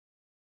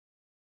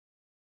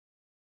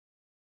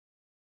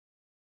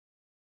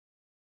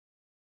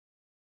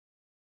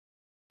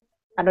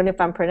I don't know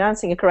if I'm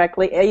pronouncing it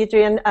correctly,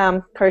 Adrienne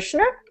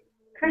Kirschner.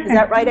 Is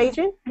that right,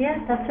 Adrienne? Yes,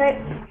 that's right.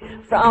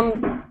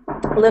 From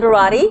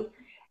Litterati,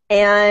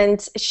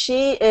 and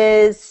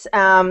she's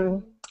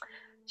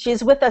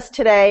with us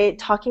today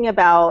talking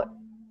about,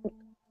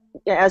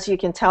 as you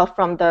can tell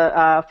from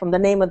the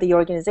name of the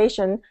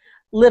organization,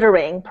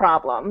 littering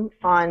problem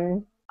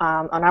on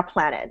our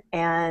planet.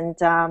 And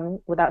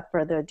without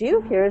further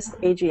ado, here's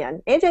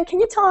Adrienne. Adrienne, can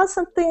you tell us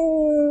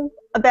something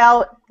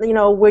about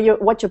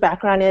what your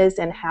background is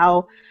and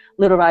how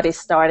Litterati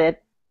started?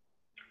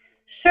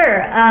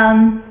 Sure.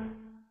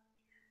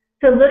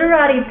 So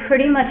Litterati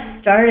pretty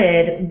much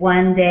started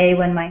one day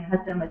when my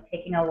husband was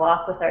taking a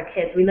walk with our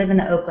kids. We live in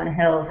the Oakland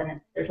Hills, and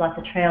there's lots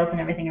of trails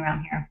and everything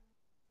around here.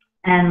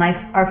 And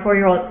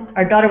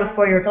our daughter was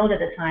 4 years old at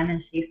the time,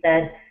 and she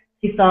said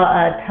she saw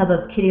a tub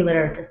of kitty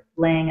litter just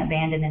laying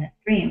abandoned in a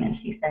stream, and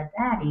she said,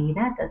 "Daddy,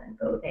 that doesn't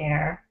go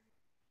there."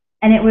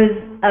 And it was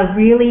a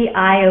really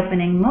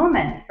eye-opening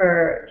moment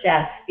for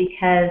Jeff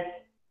because,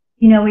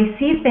 we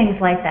see things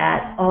like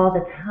that all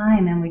the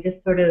time, and we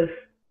just sort of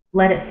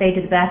let it fade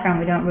to the background.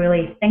 We don't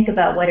really think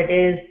about what it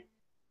is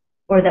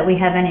or that we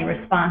have any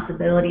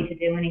responsibility to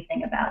do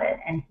anything about it.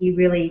 And he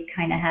really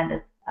kind of had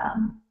this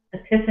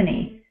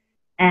epiphany.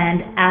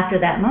 And after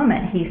that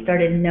moment, he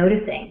started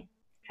noticing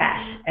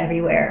trash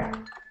everywhere.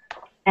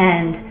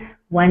 And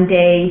one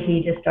day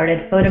he just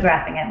started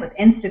photographing it with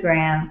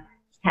Instagram,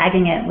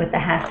 tagging it with the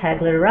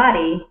hashtag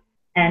Litterati,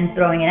 and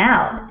throwing it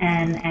out.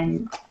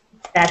 And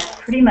that's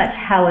pretty much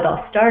how it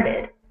all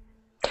started.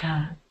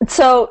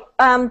 So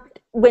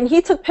when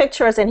he took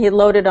pictures and he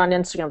loaded on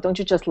Instagram, don't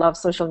you just love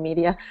social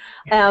media?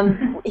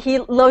 He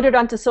loaded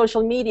onto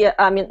social media,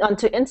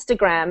 onto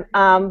Instagram.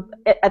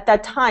 At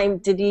that time,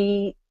 did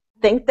he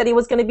think that he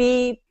was going to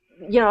be,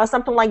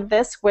 something like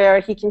this where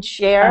he can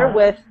share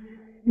with?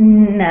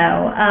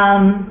 No.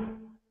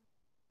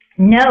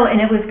 No, and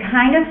it was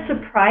kind of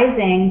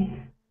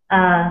surprising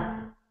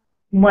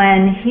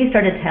when he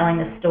started telling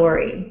the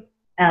story.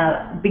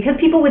 Because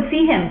people would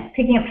see him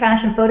picking up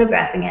trash and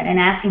photographing it and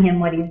asking him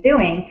what he's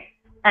doing.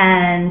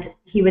 And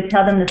he would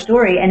tell them the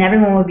story, and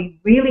everyone would be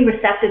really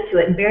receptive to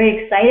it and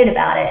very excited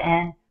about it.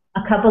 And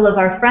a couple of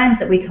our friends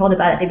that we told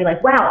about it, they'd be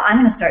like, "Wow, I'm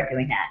going to start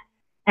doing that."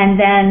 And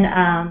then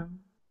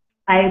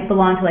I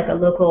belong to like a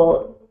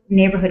local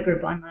neighborhood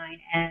group online,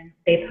 and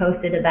they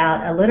posted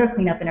about a litter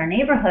cleanup in our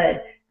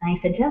neighborhood. And I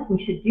said, "Jeff,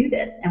 we should do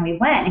this." And we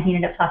went, and he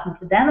ended up talking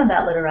to them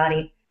about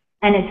Litterati.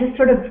 And it just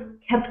sort of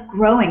kept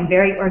growing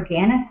very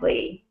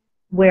organically,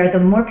 where the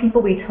more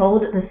people we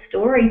told the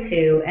story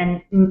to,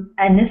 and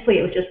initially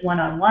it was just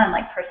one-on-one,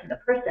 like person to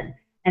person,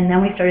 and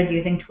then we started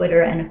using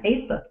Twitter and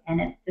Facebook,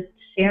 and it's just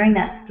sharing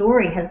that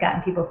story has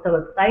gotten people so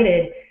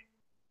excited.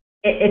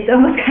 It's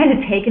almost kind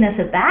of taken us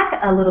aback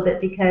a little bit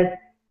because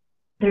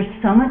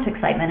there's so much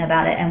excitement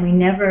about it, and we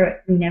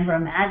never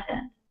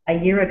imagined a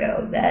year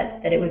ago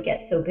that it would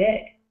get so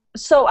big.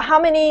 So how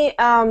many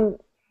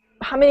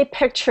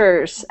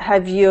pictures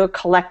have you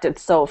collected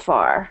so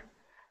far?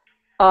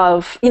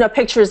 Of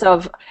pictures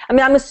of,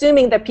 I'm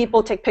assuming that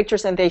people take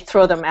pictures and they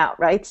throw them out,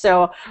 right?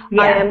 So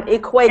yeah. I am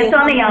equating. It's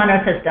on the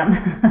honor system.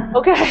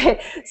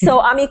 Okay, so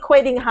I'm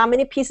equating how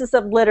many pieces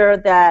of litter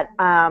that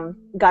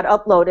got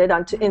uploaded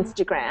onto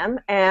Instagram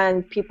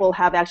and people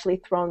have actually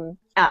thrown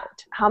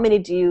out. How many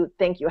do you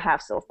think you have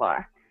so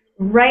far?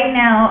 Right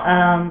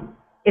now,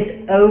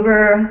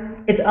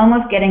 it's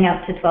almost getting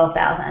up to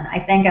 12,000. I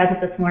think as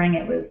of this morning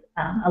it was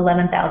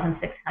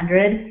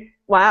 11,600.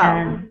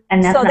 Wow.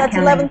 And that's so not that's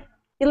counting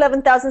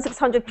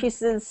 11,600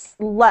 pieces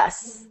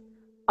less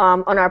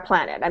on our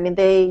planet.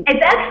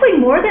 It's actually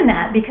more than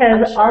that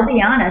because sure. I'll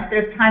be honest,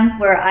 there's times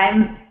where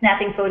I'm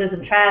snapping photos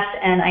of trash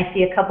and I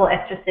see a couple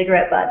extra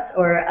cigarette butts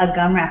or a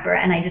gum wrapper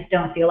and I just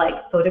don't feel like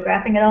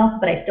photographing it all,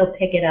 but I still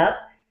pick it up.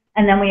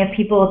 And then we have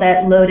people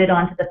that load it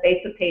onto the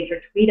Facebook page or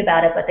tweet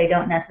about it, but they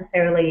don't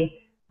necessarily,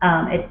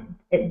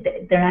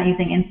 they're not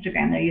using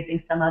Instagram, they're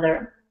using some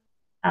other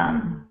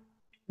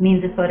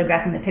means of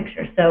photographing the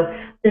picture. So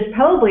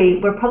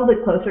we're probably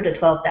closer to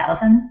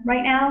 12,000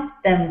 right now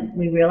than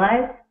we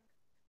realize.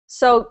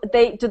 So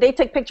do they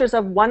take pictures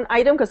of one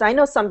item? Because I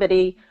know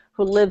somebody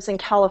who lives in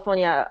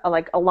California,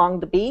 like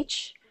along the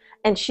beach,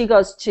 and she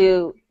goes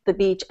to the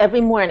beach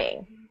every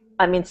morning.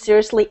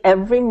 Seriously,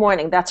 every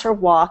morning. That's her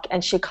walk,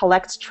 and she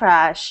collects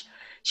trash.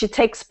 She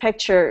takes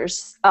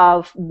pictures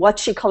of what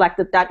she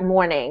collected that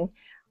morning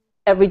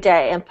every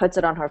day and puts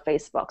it on her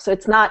Facebook. So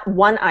it's not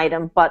one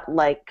item, but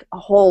like a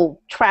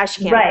whole trash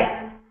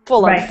can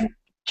full of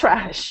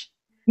trash.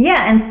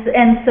 Yeah,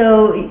 and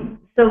so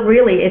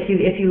really, if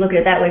you look at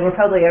it that way, we're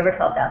probably over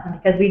 12,000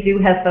 because we do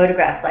have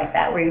photographs like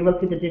that where you look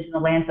through the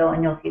digital landfill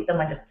and you'll see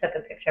someone just took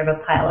a picture of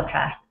a pile of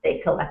trash that they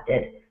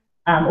collected,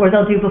 or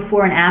they'll do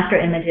before and after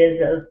images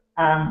of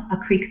a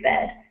creek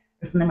bed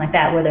or something like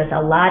that where there's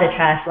a lot of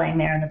trash laying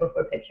there in the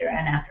before picture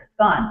and after it's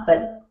gone.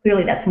 But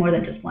clearly, that's more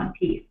than just one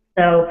piece.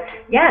 So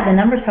yeah, the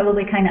number's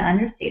probably kind of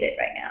understated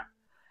right now.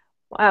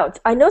 Wow.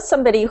 I know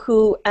somebody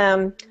who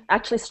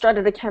actually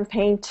started a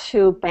campaign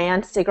to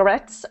ban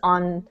cigarettes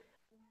on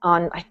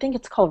I think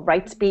it's called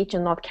Wrights Beach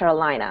in North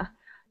Carolina.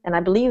 and I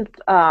believe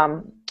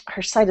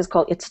her site is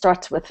called It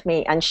Starts With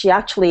Me, and she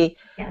actually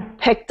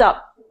picked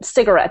up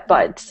cigarette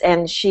butts,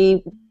 and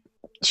she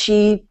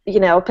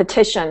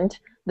petitioned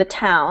the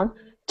town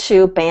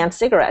to ban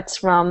cigarettes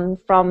from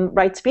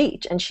Wright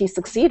Beach, and she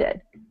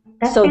succeeded.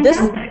 That's so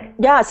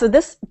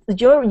fantastic.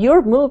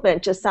 Your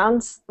movement just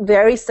sounds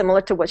very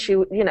similar to what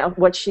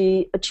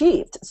she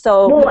achieved.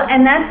 So well,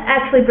 and that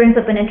actually brings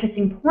up an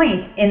interesting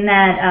point in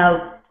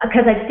that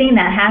because I've seen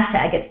that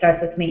hashtag, It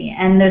Starts With Me,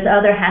 and there's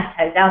other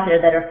hashtags out there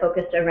that are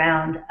focused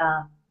around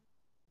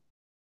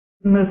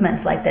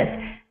movements like this.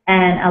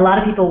 And a lot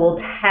of people will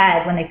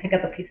tag, when they pick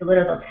up a piece of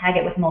litter, they'll tag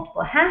it with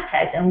multiple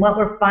hashtags. And what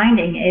we're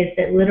finding is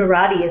that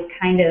Litterati is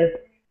kind of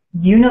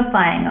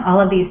unifying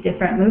all of these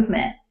different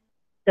movements,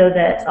 so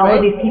that all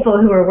of these people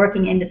who are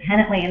working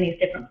independently in these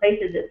different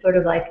places, it's sort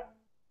of like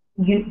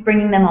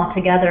bringing them all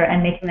together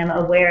and making them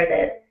aware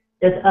that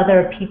there's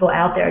other people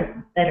out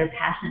there that are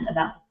passionate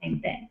about the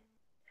same thing.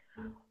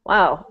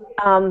 Wow.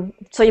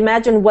 So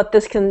imagine what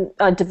this can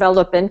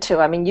develop into.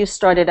 I mean, you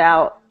started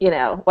out,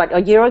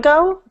 a year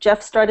ago?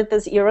 Jeff started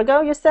this a year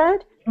ago, you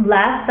said?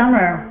 Last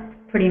summer,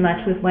 pretty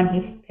much, was when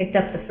he picked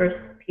up the first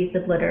piece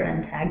of litter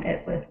and tagged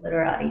it with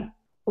Litterati.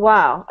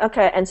 Wow.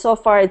 Okay. And so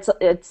far, it's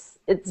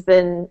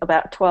been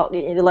about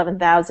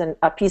 11,000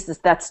 pieces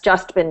that's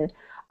just been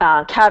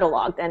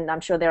cataloged, and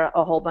I'm sure there are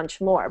a whole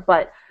bunch more.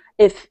 But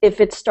if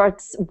it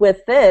starts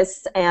with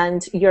this,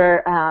 and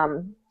you're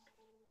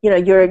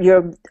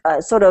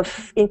sort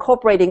of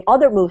incorporating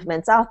other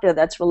movements out there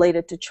that's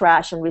related to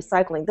trash and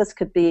recycling, this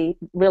could be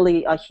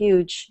really a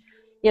huge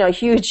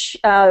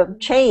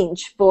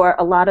change for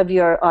a lot of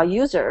your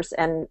users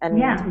and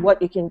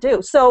what you can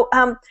do. So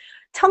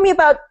tell me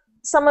about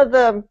some of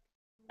the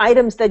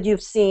items that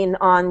you've seen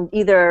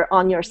either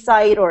on your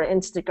site or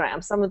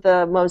Instagram, some of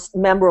the most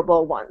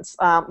memorable ones.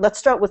 Let's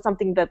start with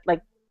something that,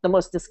 like, the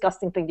most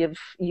disgusting thing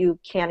you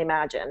can't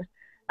imagine.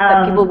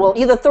 That people will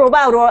either throw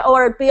out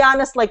or be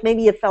honest, like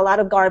maybe it fell out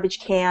of garbage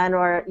can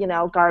or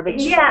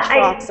garbage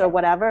trucks or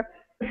whatever.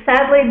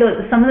 Sadly,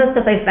 some of the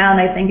stuff I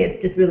found, I think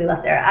it's just really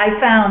left there. I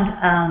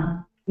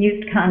found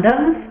used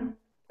condoms.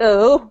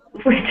 Oh.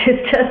 Which is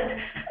just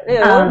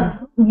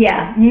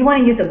you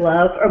want to use a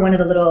glove or one of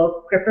the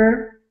little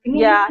gripper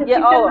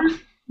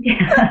thingies.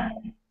 Yeah.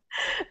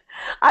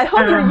 I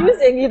hope you're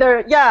using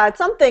either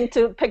something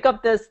to pick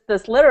up this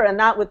litter and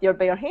not with your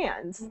bare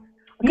hands.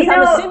 Because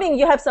I'm assuming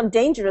you have some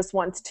dangerous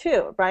ones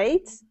too,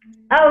 right?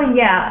 Oh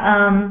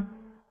yeah.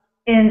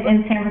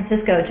 In San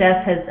Francisco,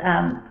 Jeff has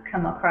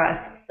come across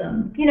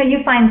some.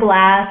 You find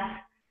glass.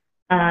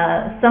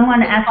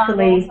 Someone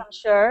actually. Bottles, I'm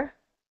sure.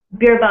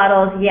 Beer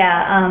bottles,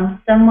 yeah.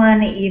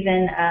 Someone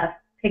even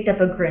picked up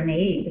a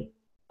grenade.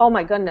 Oh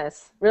my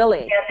goodness!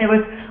 Really? Yeah, it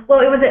was.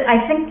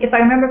 I think, if I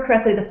remember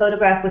correctly, the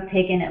photograph was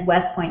taken at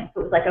West Point.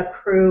 So it was like a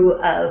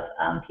crew of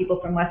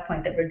people from West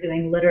Point that were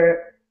doing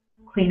litter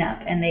cleanup,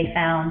 and they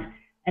found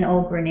an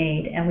old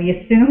grenade, and we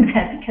assumed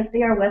that because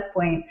they are West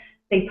Point,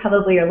 they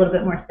probably are a little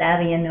bit more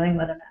savvy in knowing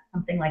whether or not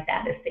something like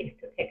that is safe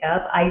to pick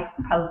up. I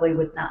probably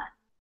would not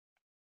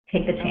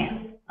take the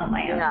chance on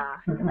my own to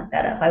pick something like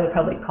that up. I would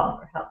probably call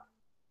for help.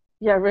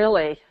 Yeah,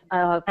 really.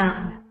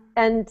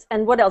 And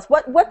what else?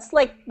 What's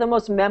like the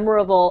most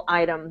memorable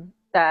item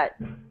that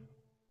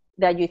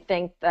you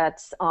think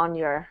that's on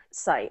your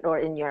site or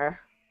in your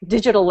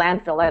digital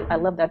landfill? I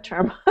love that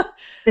term.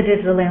 The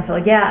digital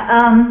landfill,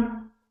 yeah.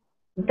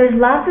 There's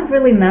lots of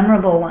really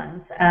memorable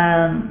ones,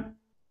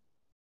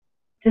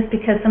 just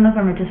because some of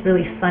them are just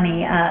really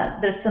funny.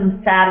 There's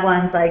some sad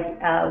ones, like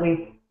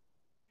we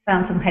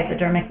found some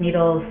hypodermic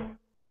needles.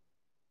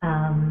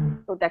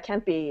 That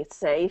can't be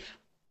safe.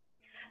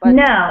 But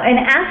no, and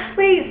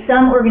actually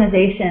some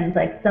organizations,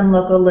 like some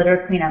local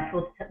litter cleanups,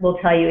 will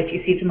tell you if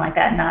you see something like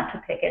that not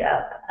to pick it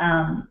up.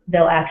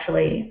 They'll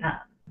actually,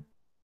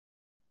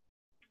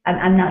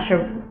 I'm not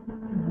sure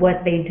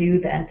what they do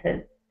then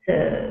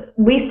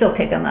we still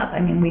pick them up. I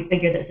mean, we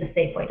figure there's a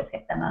safe way to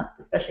pick them up,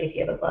 especially if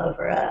you have a glove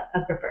or a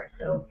gripper.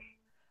 So,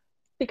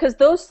 because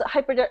those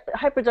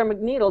hypodermic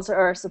needles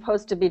are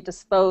supposed to be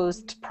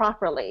disposed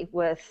properly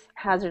with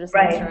hazardous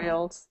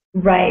materials.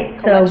 Right.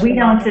 So we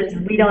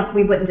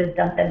wouldn't just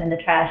dump them in the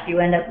trash. We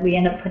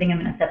end up putting them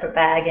in a separate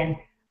bag, and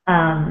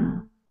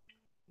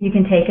you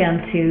can take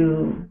them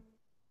to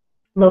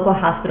local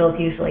hospitals.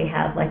 Usually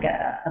have like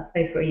a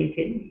place where you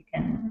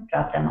can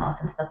drop them off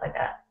and stuff like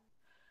that.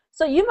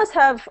 So you must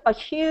have a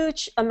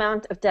huge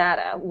amount of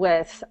data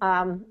with,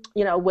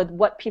 with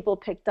what people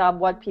picked up,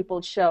 what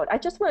people showed. I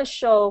just want to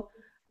show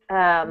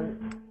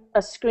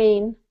a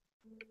screen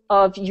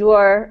of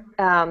your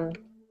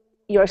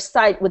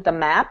site with the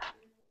map.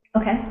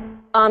 Okay.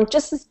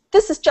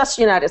 This is just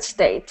United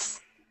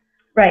States.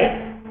 Right,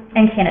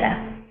 and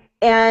Canada.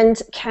 And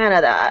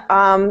Canada,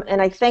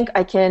 and I think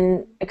I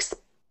can,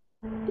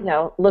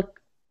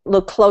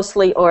 look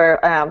closely, or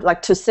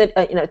like to sit,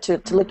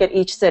 to look at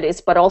each cities,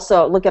 but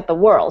also look at the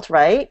world,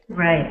 right?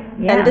 Right.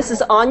 Yeah. And this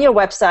is on your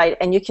website,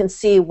 and you can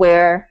see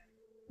where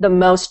the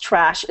most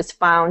trash is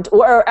found,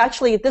 or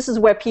actually, this is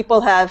where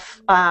people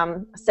have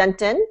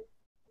sent in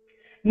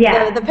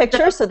the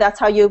pictures. So that's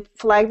how you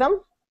flag them.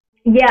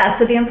 Yeah,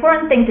 so the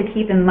important thing to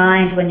keep in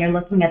mind when you're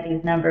looking at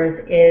these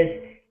numbers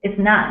is it's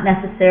not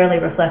necessarily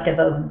reflective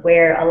of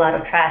where a lot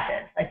of trash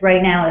is. Like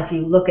right now, if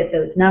you look at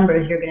those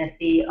numbers, you're going to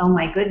see, oh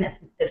my goodness,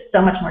 there's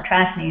so much more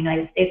trash in the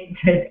United States than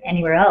there is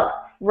anywhere else.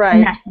 And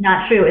Right. that's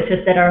not true. It's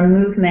just that our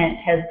movement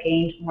has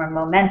gained more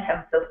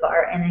momentum so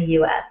far in the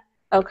U.S.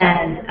 Okay.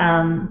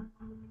 And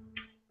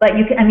but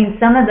you can, I mean,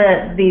 some of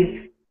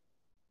these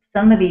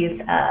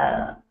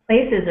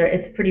places are,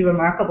 it's pretty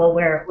remarkable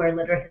where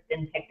litter has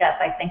been picked up.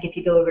 I think if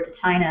you go over to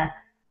China,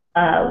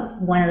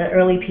 one of the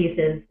early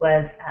pieces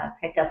was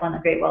picked up on the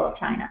Great Wall of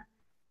China.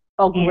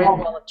 Oh, Great And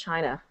Wall of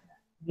China.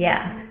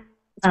 yeah,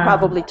 It's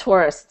probably um,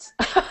 tourists,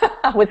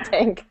 I would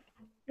think.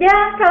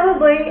 yeah,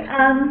 probably.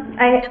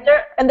 And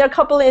there are a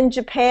couple in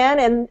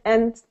Japan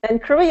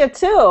and Korea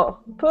too.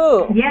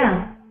 Pooh.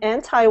 Yeah.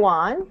 And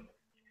Taiwan.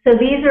 So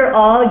these are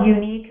all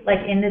unique, like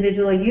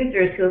individual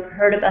users who have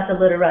heard about the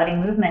Litterati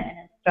movement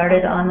and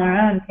started on their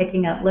own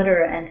picking up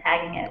litter and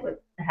tagging it with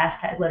the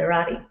hashtag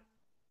Litterati.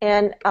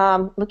 And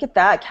look at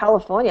that,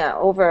 California,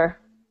 over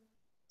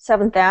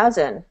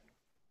 7,000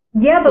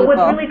 Yeah, but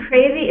what's people. really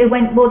crazy, it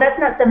went, well, that's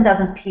not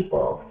 7,000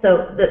 people.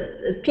 So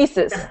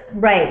Pieces.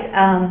 right.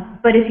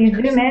 But if you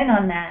zoom in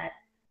on that,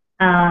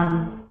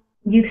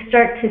 you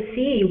start to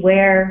see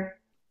where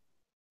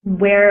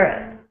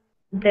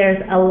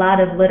there's a lot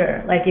of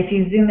litter. Like if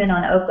you zoom in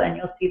on Oakland,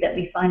 you'll see that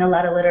we find a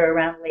lot of litter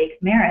around Lake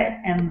Merritt,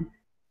 and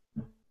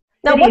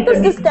Now, what cities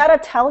does this are. data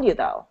tell you,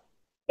 though?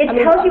 It I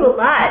mean, tells you a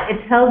lot.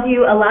 It tells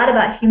you a lot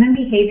about human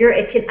behavior.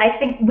 It can. I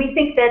think we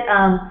think that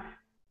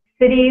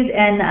cities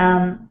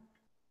and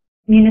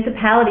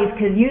municipalities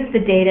could use the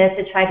data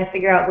to try to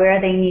figure out where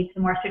they need to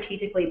more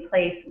strategically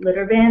place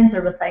litter bins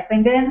or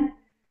recycling bins.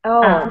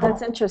 oh,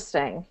 that's Um,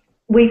 interesting.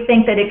 we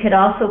think that it could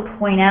also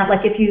point out,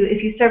 like if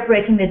you start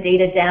breaking the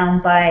data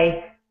down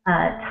by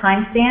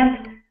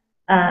timestamp,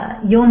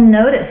 you'll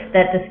notice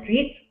that the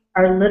streets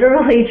are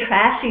literally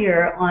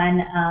trashier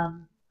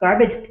on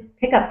garbage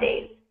pickup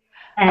days.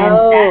 And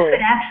that could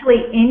Oh,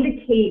 actually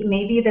indicate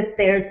maybe that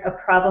there's a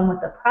problem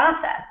with the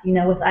process,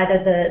 with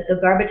either the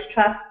garbage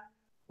truck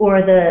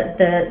or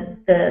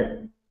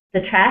the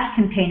trash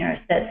containers.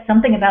 That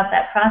something about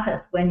that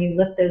process when you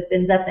lift those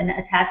bins up and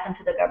attach them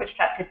to the garbage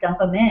truck to dump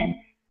them in,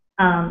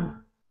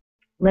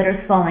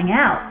 litter's falling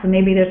out. So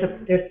maybe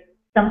there's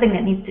something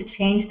that needs to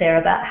change there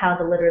about how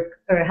the litter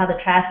or how the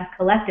trash is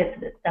collected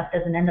so that stuff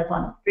doesn't end up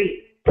on the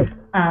streets.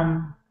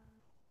 Um,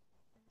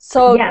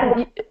 so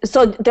yeah,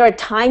 so there are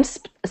time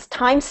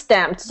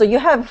stamped. So you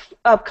have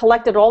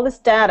collected all this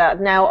data.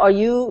 Now, are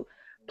you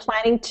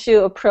planning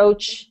to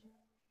approach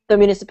the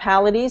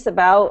municipalities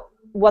about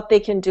what they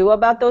can do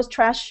about those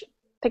trash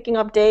picking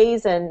up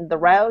days and the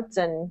routes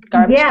and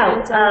garbage yeah,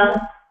 cans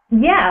everywhere?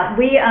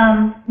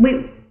 yeah.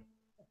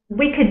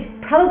 We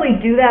could probably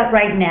do that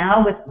right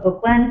now with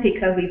Oakland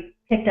because we've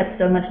picked up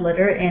so much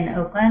litter in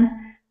Oakland.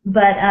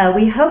 But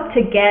we hope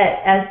to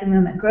get, as the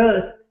movement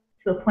grows,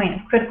 to a point of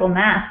critical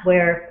mass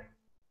where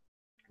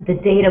the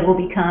data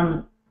will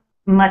become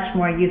much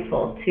more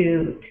useful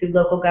to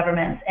local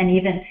governments and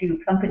even to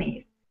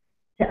companies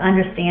to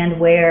understand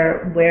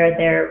where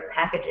their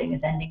packaging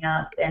is ending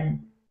up and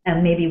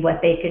maybe what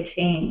they could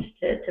change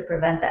to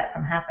prevent that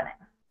from happening.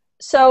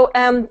 So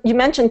you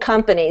mentioned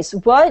companies.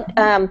 What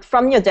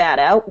from your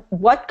data,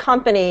 what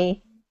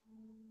company?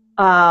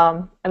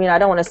 I mean, I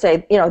don't want to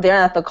say they're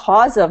not the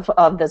cause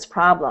of this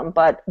problem,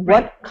 but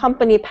Right. what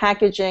company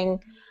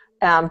packaging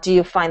do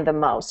you find the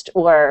most,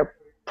 or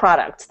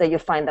products that you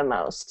find the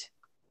most?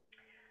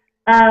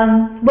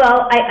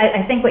 Well,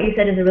 I think what you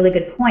said is a really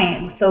good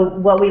point. So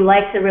what we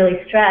like to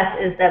really stress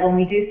is that when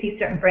we do see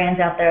certain brands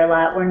out there a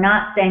lot, we're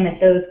not saying that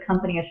those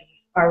companies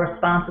are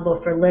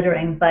responsible for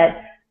littering, but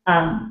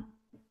um,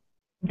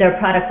 their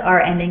products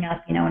are ending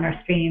up, in our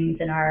streams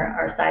and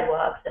our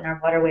sidewalks and our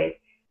waterways.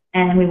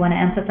 And we want to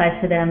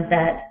emphasize to them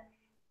that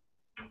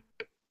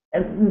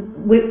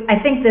I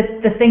think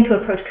that the thing to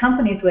approach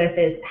companies with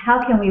is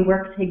how can we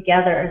work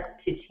together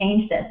to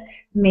change this?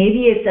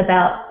 Maybe it's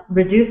about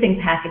reducing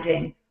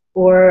packaging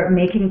or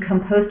making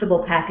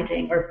compostable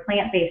packaging or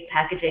plant-based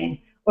packaging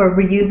or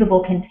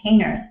reusable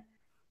containers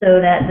so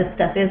that the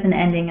stuff isn't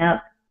ending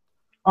up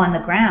on the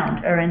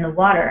ground or in the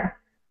water.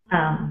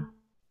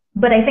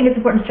 But I think it's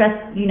important to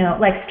stress,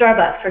 like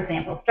Starbucks, for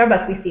example.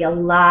 Starbucks, we see a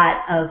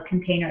lot of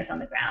containers on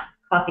the ground,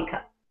 coffee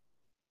cups.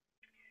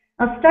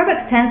 Now,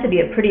 Starbucks tends to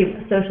be a pretty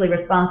socially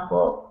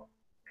responsible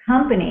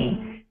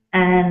company,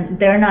 and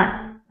they're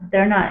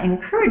not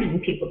encouraging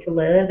people to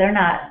litter. They're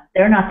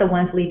not the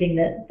ones leaving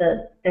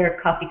their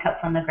coffee cups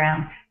on the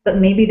ground. But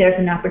maybe there's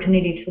an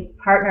opportunity to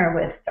partner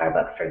with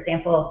Starbucks, for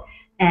example,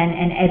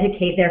 and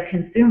educate their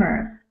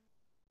consumers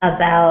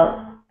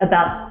about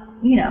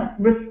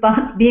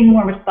being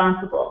more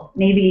responsible.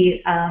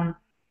 Maybe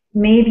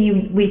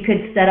we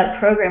could set up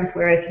programs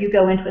where if you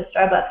go into a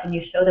Starbucks and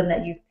you show them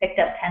that you've picked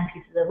up 10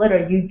 pieces of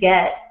litter, you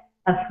get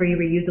a free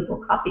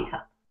reusable coffee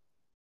cup.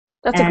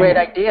 That's a great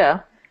And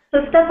idea.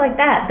 so stuff like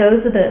that,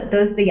 those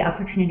are the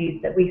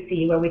opportunities that we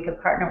see where we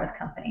could partner with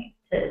companies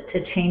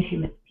to change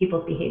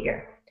people's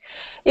behavior.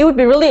 It would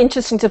be really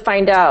interesting to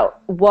find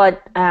out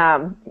what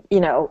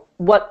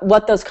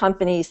what those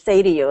companies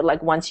say to you,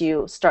 like once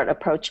you start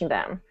approaching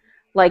them.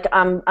 Like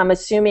I'm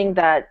assuming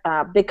that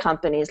big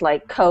companies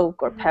like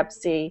Coke or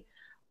Pepsi,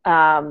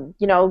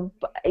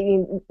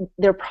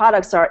 their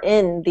products are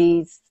in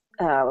these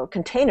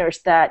containers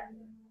that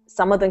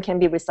some of them can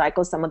be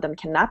recycled, some of them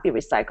cannot be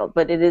recycled,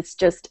 but it is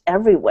just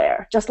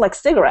everywhere, just like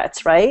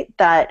cigarettes, right?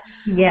 That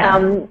Yeah.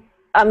 um,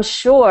 I'm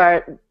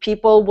sure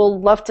people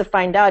will love to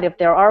find out if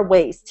there are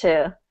ways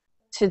to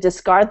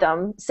discard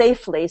them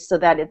safely so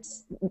that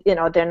it's,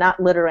 they're not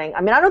littering.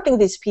 I mean, I don't think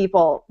these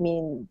people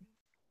mean,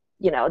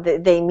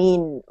 they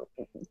mean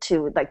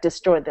to like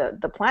destroy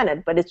the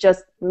planet, but it's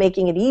just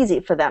making it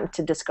easy for them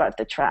to discard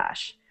the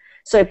trash.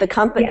 So if the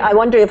company, Yeah. I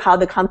wonder if how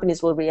the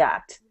companies will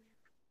react.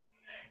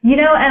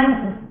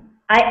 And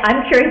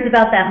I'm curious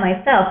about that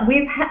myself.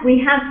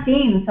 We have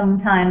seen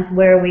sometimes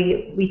where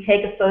we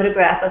take a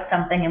photograph of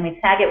something and we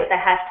tag it with the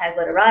hashtag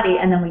Litterati,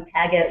 and then we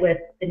tag it with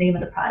the name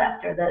of the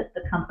product or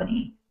the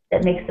company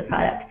that makes the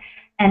product.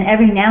 And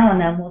every now and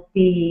then we'll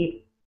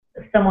see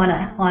someone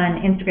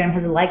on Instagram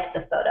has liked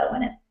the photo,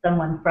 and it's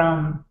someone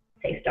from,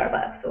 say,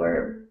 Starbucks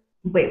or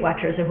Weight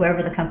Watchers or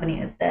whoever the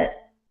company is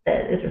that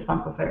is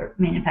responsible for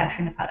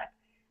manufacturing the product.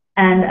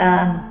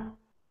 And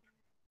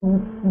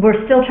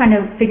we're still trying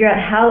to figure out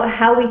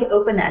how we can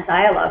open that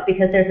dialogue,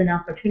 because there's an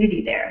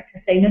opportunity there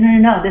to say,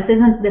 no, this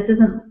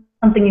isn't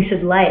something you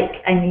should like.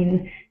 I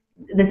mean,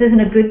 this isn't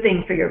a good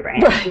thing for your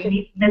brand.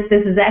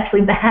 This is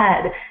actually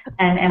bad,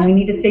 and we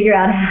need to figure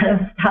out how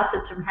to stop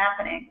this from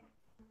happening.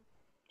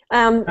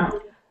 Um,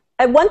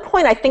 at one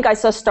point, I think I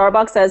saw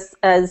Starbucks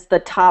as the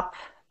top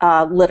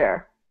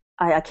litter.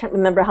 I can't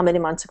remember how many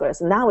months ago it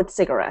was. Now it's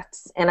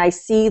cigarettes, and I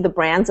see the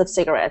brands of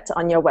cigarettes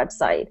on your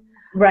website.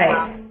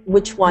 Right.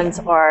 Which ones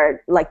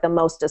are like the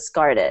most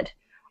discarded.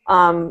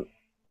 And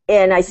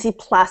I see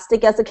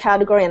plastic as a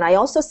category, and I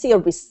also see a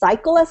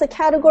recycle as a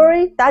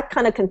category. That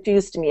kind of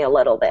confused me a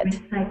little bit.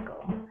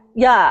 Recycle.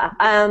 Yeah,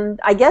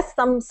 I guess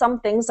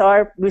some things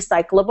are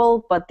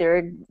recyclable, but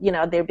they're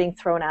being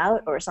thrown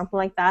out or something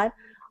like that.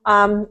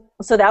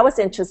 So that was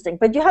interesting.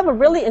 But you have a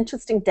really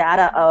interesting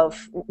data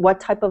of what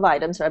type of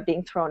items are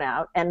being thrown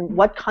out and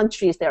what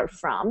countries they're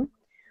from.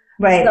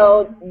 Right.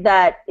 So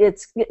that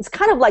it's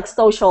kind of like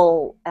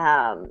social,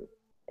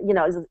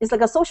 it's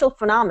like a social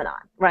phenomenon,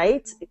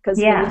 right? Because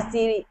when you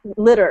see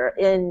litter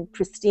in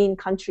pristine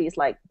countries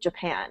like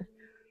Japan,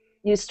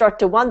 you start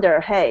to wonder,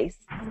 hey,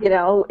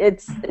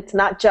 it's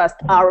not just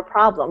our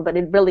problem, but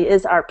it really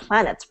is our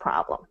planet's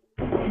problem.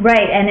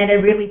 Right, and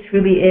it really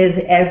truly is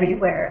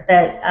everywhere.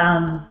 That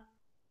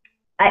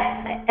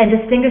and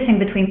distinguishing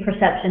between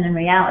perception and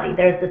reality.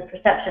 There's this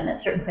perception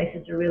that certain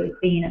places are really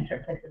clean and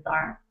certain places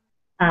aren't.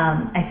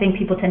 I think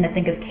people tend to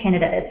think of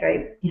Canada as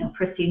very,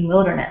 pristine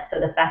wilderness. So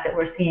the fact that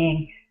we're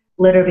seeing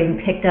litter being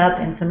picked up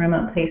in some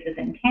remote places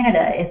in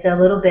Canada, it's a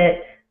little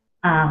bit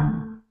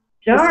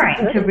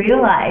jarring to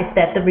realize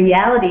that the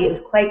reality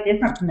is quite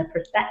different from the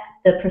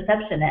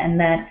perception, and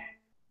that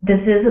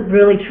this is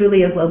really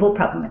truly a global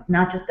problem. It's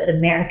not just that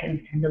Americans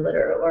tend to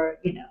litter, or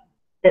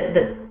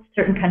that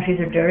certain countries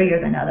are dirtier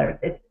than others.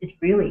 It's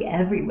really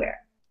everywhere.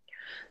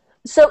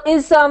 So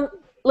is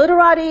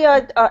Litterati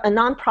a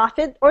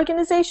nonprofit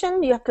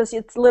organization? Because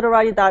it's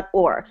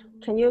litterati.org.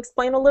 Can you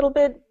explain a little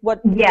bit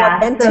what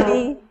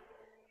entity? So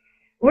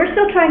we're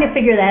still trying to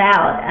figure that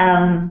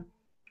out.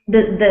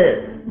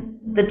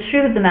 The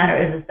truth of the matter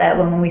is that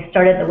when we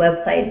started the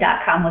website,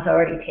 .com was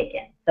already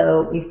taken.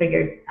 So we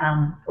figured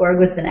org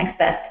was the next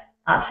best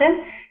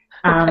option,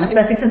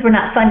 especially since we're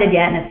not funded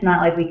yet, and it's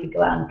not like we could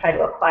go out and try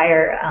to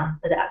acquire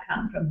the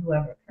 .com from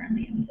whoever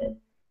currently owns it.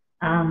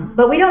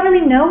 But we don't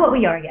really know what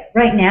we are yet.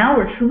 Right now,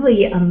 we're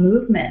truly a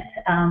movement.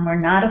 We're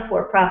not a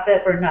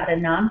for-profit. We're not a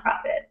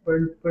nonprofit.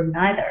 We're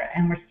neither,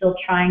 and we're still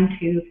trying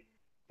to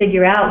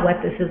figure out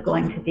what this is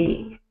going to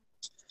be.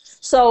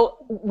 So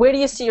where do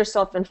you see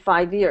yourself in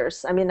 5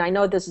 years? I mean, I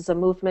know this is a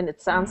movement.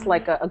 It sounds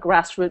like a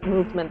grassroots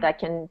movement that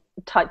can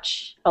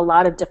touch a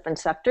lot of different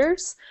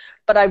sectors.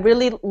 But I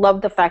really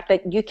love the fact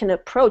that you can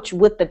approach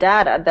with the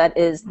data that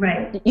is,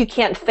 right. You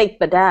can't fake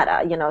the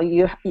data,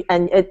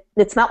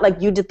 it's not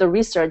like you did the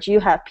research.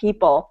 You have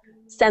people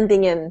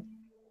sending in,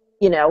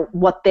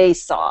 what they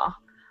saw.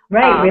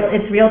 Right,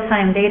 it's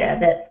real-time data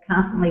that's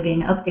constantly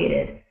being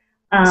updated.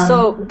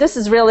 So this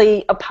is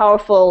really a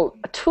powerful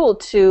tool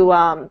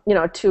to,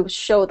 to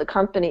show the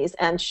companies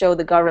and show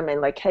the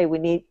government, like, hey, we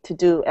need to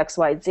do X,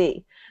 Y,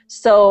 Z.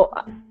 So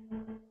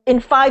in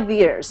 5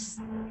 years,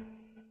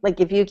 like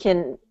if you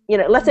can,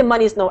 let's say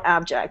money is no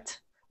object,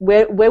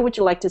 where would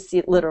you like to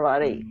see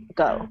Litterati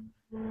go?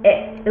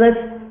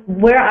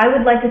 Where I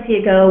would like to see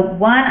it go,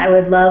 one, I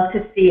would love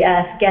to see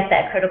us get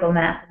that critical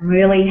mass and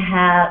really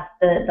have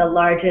the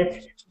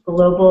largest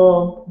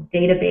global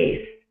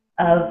database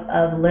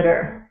of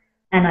litter.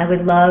 And I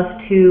would love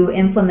to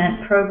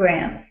implement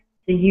programs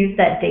to use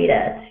that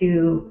data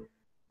to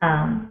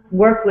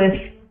work with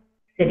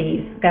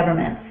cities,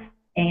 governments,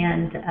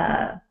 and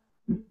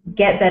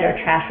get better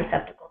trash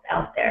receptacles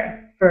out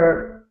there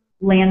for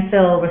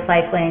landfill,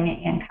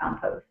 recycling, and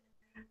compost.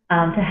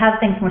 to have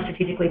things more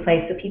strategically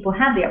placed so people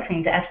have the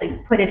opportunity to actually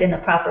put it in the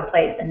proper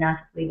place and not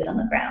just leave it on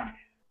the ground.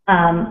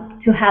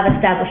 To have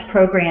established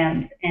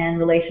programs and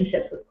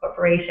relationships with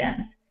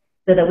corporations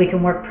so that we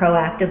can work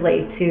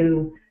proactively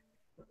to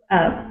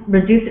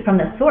reduce it from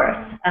the source.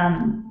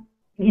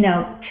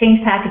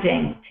 Change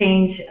packaging,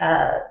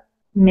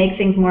 make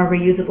things more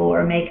reusable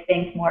or make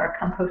things more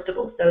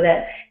compostable so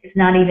that it's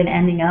not even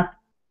ending up,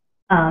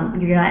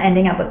 you're not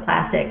ending up with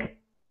plastic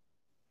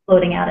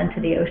floating out into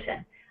the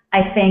ocean.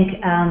 I think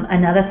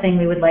another thing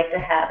we would like to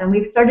have, and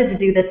we've started to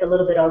do this a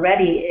little bit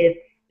already, is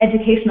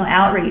educational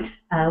outreach.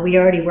 We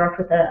already worked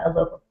with a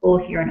local school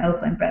here in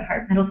Oakland, Bret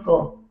Harte Middle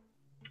School,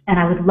 and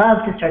I would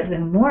love to start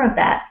doing more of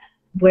that,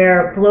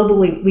 where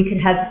globally we could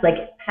have just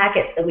like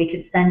packets that we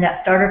could send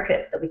out, starter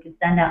kits that we could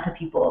send out to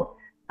people,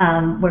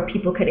 where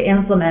people could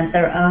implement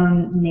their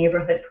own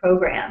neighborhood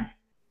programs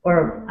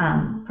or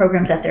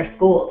programs at their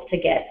schools to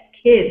get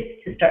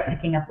kids to start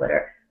picking up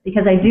litter.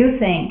 Because I do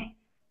think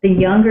the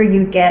younger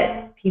you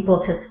get people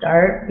to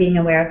start being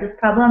aware of this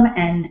problem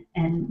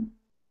and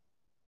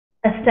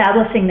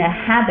establishing the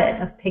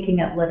habit of picking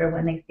up litter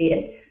when they see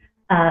it,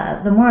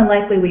 the more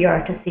likely we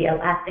are to see a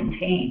lasting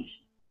change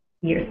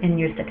in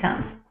years to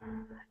come.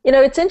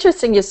 It's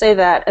interesting you say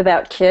that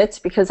about kids,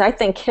 because I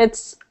think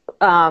kids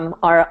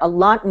are a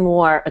lot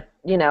more,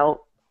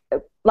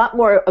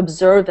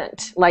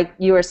 observant. Like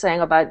you were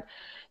saying about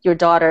your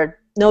daughter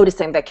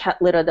noticing that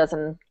cat litter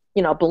doesn't,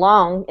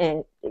 belong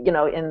in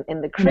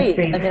the creek.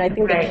 I mean, I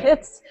think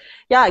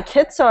the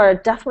kids are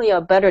definitely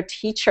a better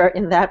teacher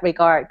in that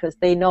regard because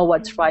they know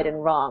what's right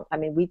and wrong. I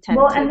mean, we tend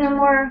to. And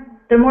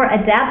they're more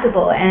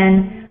adaptable,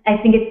 and I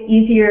think it's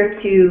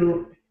easier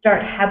to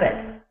start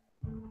habits.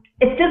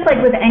 It's just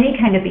like with any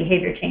kind of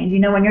behavior change.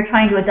 When you're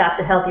trying to adopt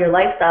a healthier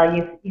lifestyle,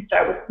 you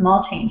start with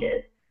small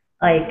changes,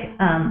 like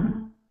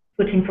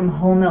switching from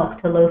whole milk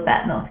to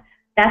low-fat milk.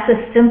 That's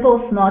a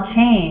simple, small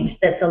change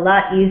that's a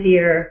lot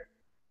easier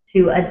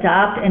to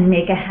adopt and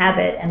make a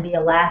habit and be a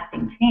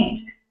lasting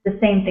change. The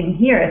same thing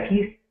here. If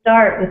you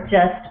start with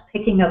just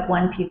picking up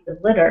one piece of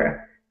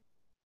litter,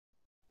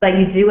 but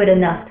you do it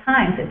enough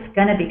times, it's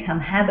going to become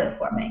habit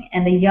forming.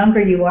 And the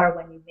younger you are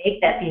when you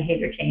make that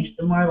behavior change,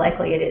 the more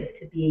likely it is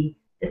to be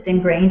just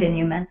ingrained in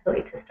you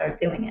mentally to start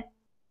doing it.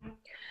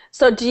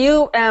 So do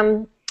you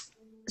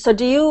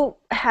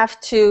have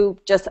to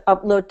just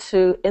upload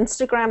to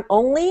Instagram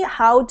only?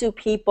 How do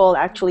people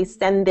actually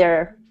send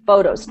their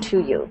photos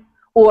to you?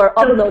 Or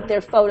upload their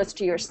photos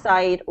to your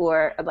site,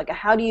 or like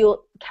how do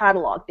you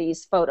catalog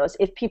these photos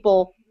if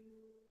people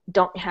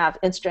don't have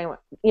Instagram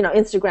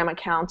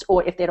accounts,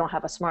 or if they don't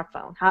have a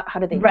smartphone? How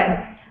do they do it?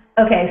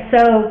 Okay,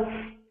 so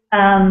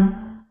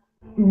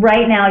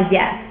right now,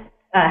 yes,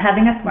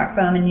 having a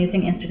smartphone and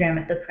using Instagram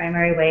is the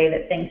primary way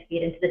that things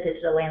feed into the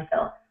digital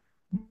landfill.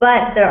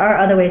 But there are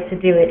other ways to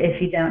do it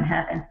if you don't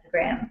have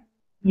Instagram.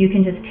 You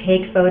can just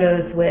take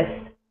photos with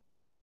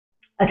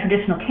a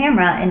traditional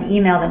camera and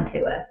email them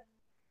to us,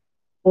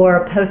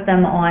 or post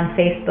them on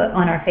Facebook,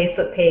 on our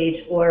Facebook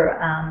page, or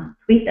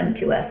tweet them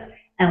to us,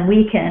 and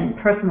we can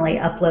personally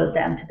upload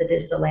them to the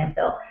digital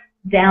landfill.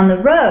 Down the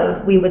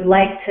road, we would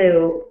like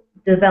to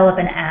develop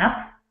an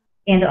app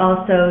and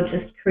also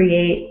just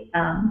create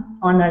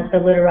on the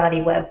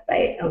Litterati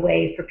website a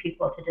way for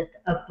people to just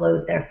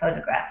upload their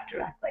photographs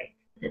directly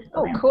to the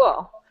digital landfill.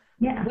 Cool.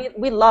 Yeah.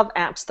 We love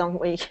apps, don't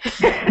we?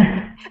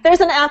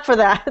 There's an app for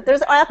that. There's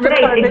an app for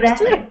garbage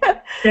too.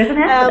 There's an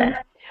app for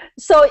that.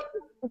 So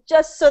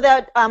just so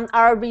that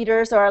our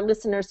readers or our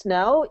listeners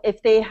know,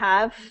 if they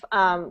have,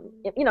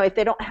 if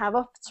they don't have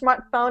a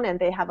smartphone and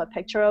they have a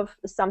picture of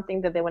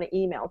something that they want to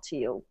email to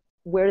you,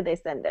 where do they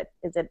send it?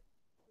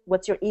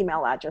 What's your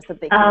email address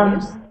that they can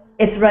use?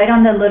 It's right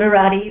on the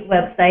Litterati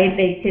website.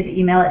 They could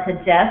email it to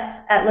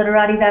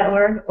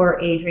Jeff@litterati.org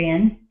or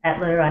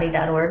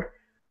Adrienne@litterati.org.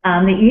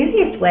 The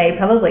easiest way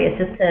probably is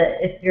just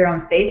if you're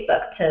on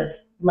Facebook, to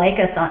like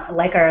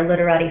our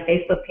Litterati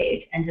Facebook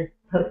page and just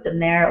post them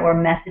there or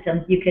message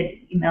them. You could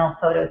email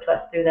photos to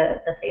us through the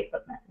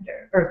Facebook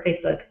Messenger or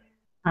Facebook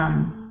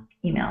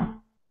email.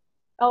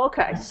 Oh,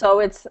 okay. So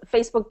it's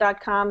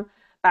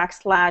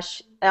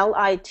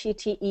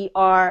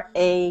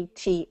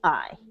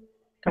facebook.com/LITTERATI,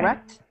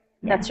 correct?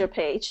 Yeah. That's your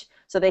page.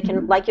 So they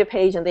can like your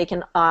page and they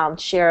can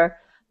share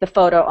the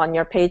photo on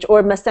your page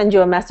or send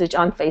you a message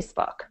on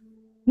Facebook.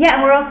 Yeah,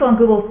 and we're also on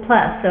Google+.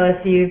 So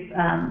if you've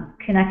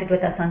connected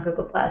with us on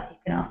Google+, you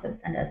can also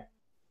send us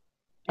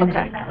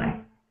images that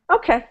way.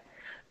 Okay,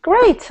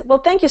 great. Well,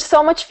 thank you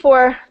so much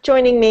for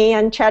joining me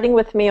and chatting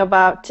with me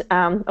about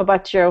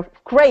your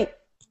great,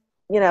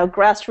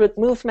 grassroots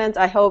movement.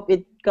 I hope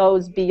it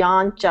goes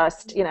beyond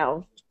just,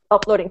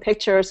 uploading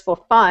pictures for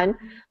fun,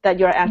 that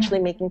you're actually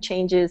making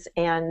changes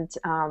and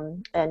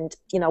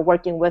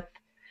working with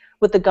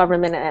the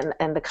government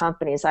and the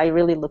companies. I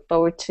really look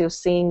forward to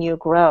seeing you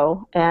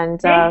grow. And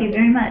thank you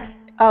very much.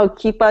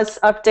 Keep us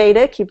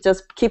updated.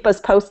 Keep us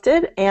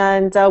posted,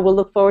 and we'll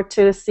look forward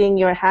to seeing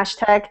your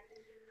hashtag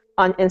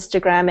on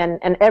Instagram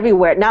and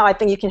everywhere. Now I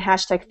think you can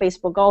hashtag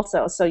Facebook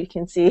also, so you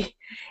can see.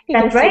 You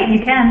can That's see right.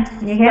 You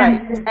can. You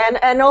right, can.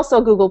 and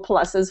also Google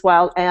Plus as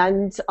well,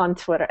 and on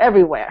Twitter,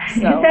 everywhere.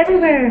 It's So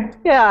everywhere.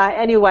 yeah.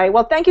 Anyway,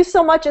 well, thank you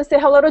so much, and say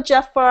hello to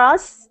Jeff for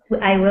us,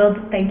 I will.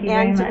 Thank you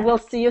very and much. we'll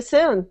see you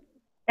soon.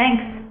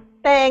 Thanks.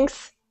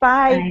 Thanks.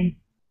 Bye. Bye.